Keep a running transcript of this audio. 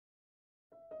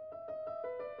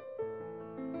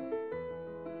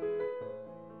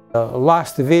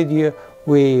Last video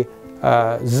we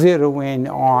zero in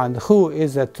on who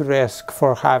is at risk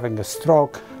for having a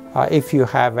stroke if you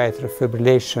have atrial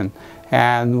fibrillation,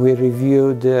 and we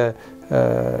reviewed the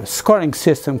scoring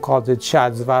system called the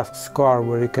CHA₂DS₂-VASc score,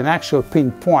 where you can actually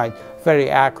pinpoint very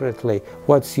accurately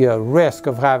what's your risk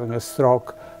of having a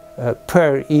stroke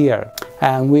per year.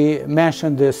 And we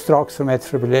mentioned the strokes from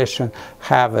atrial fibrillation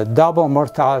have a double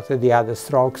mortality than the other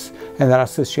strokes and are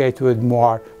associated with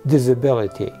more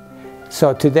disability.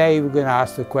 So today we're going to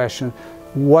ask the question,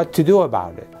 what to do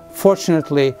about it?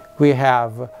 Fortunately, we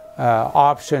have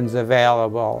options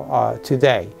available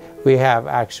today. We have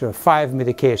actually 5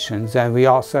 medications, and we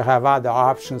also have other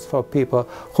options for people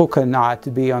who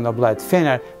cannot be on a blood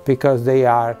thinner because they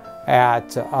are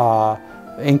at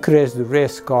increased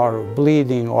risk or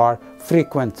bleeding or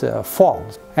frequent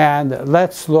falls. And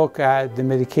let's look at the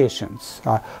medications.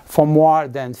 For more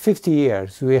than 50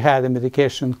 years we had a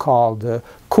medication called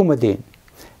Coumadin,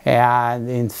 and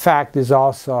in fact is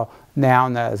also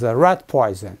known as a rat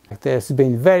poison. It has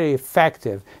been very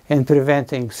effective in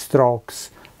preventing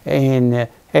strokes in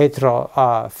atrial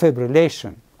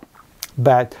fibrillation.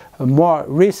 But more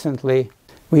recently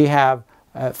we have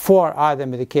 4 other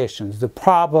medications. The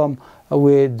problem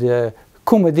with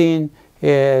Coumadin,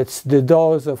 it's the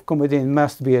dose of Coumadin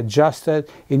must be adjusted.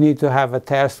 You need to have a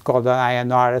test called an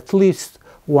INR at least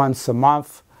once a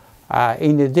month.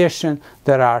 In addition,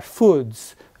 there are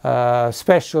foods,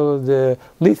 especially the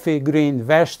leafy green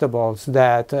vegetables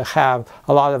that have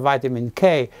a lot of vitamin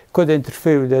K, could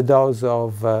interfere with the dose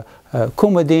of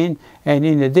Coumadin. And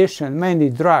in addition, many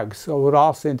drugs would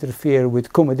also interfere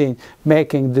with Coumadin,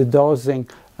 making the dosing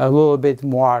a little bit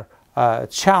more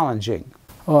challenging.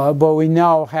 But we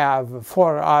now have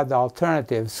 4 other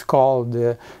alternatives called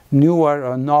newer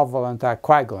or novel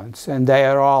anticoagulants, and they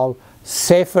are all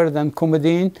safer than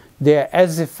Coumadin. They're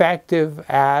as effective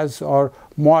as or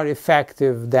more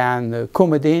effective than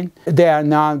Coumadin. They are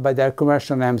known by their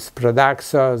commercial names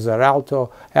Pradaxa, Xarelto,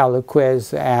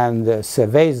 Eliquis, and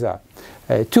Ceveza.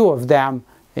 2 of them,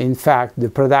 in fact, the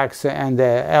Pradaxa and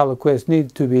the Eliquis,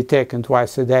 need to be taken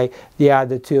twice a day. The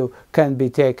other 2 can be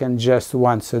taken just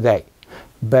once a day.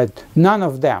 But none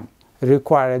of them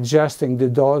require adjusting the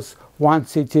dose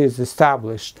once it is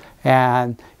established,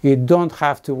 and you don't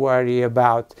have to worry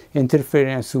about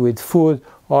interference with food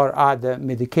or other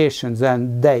medications,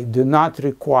 and they do not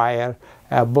require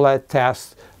a blood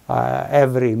test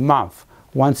every month.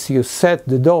 Once you set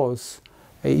the dose,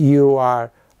 you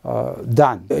are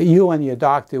done. You and your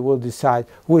doctor will decide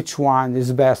which one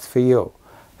is best for you.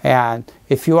 And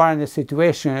if you are in a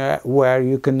situation where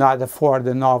you cannot afford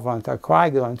the novel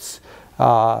anticoagulants,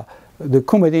 the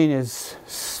Coumadin is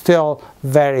still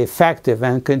very effective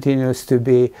and continues to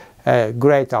be a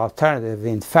great alternative.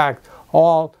 In fact,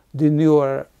 all the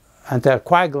newer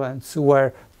anticoagulants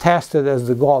were tested as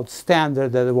the gold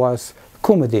standard that was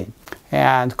Coumadin.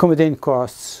 And Coumadin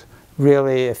costs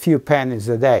really a few pennies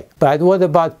a day. But what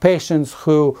about patients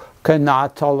who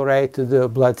cannot tolerate the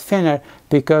blood thinner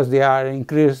because they are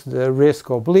increased the risk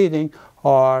of bleeding,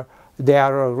 or they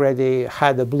are already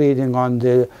had a bleeding on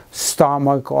the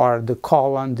stomach or the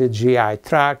colon, the GI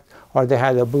tract, or they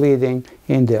had a bleeding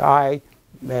in the eye,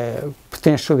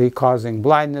 potentially causing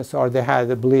blindness, or they had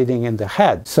a bleeding in the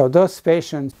head. So those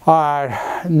patients are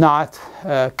not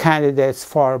candidates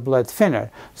for blood thinner.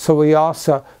 So we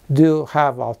also do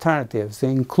have alternatives,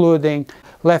 including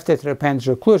left atrial appendage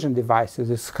occlusion devices.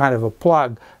 It's kind of a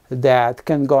plug that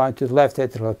can go into the left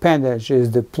atrial appendage, is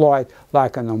deployed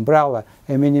like an umbrella,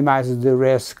 and minimizes the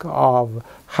risk of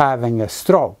having a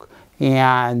stroke.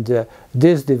 And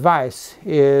this device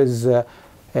is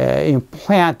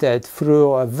implanted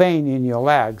through a vein in your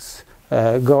legs,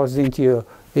 goes into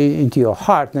your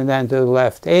heart and then to the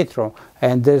left atrium,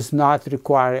 and does not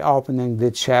require opening the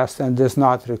chest and does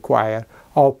not require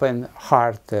open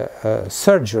heart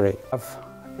surgery.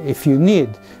 If you need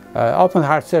open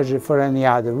heart surgery for any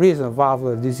other reason,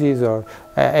 valvular disease or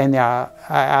any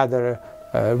other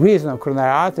reason of coronary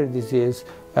artery disease,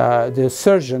 the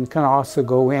surgeon can also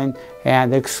go in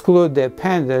and exclude the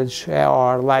appendage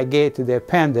or ligate the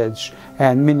appendage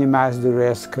and minimize the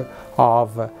risk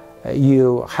of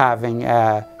you having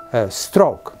a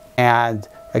stroke. And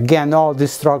again, all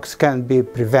these strokes can be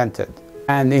prevented.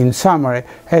 And in summary,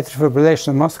 atrial fibrillation,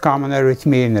 the most common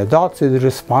arrhythmia in adults, is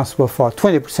responsible for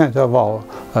 20% of all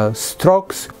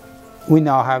strokes. We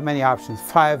now have many options,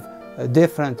 5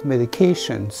 different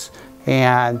medications,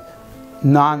 and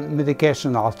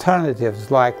non-medication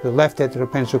alternatives like the left atrial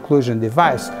appendage occlusion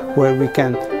device, where we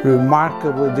can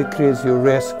remarkably decrease your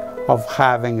risk of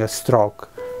having a stroke.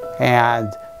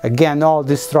 And again, all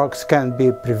these strokes can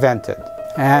be prevented.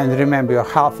 And remember, your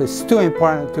health is too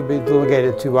important to be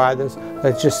delegated to others.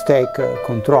 Let's just take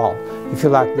control. If you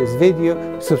like this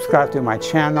video, subscribe to my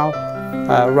channel,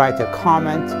 write a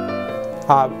comment.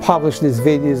 Publish these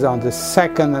videos on the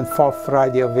 2nd and 4th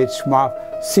Friday of each month.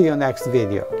 See you next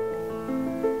video.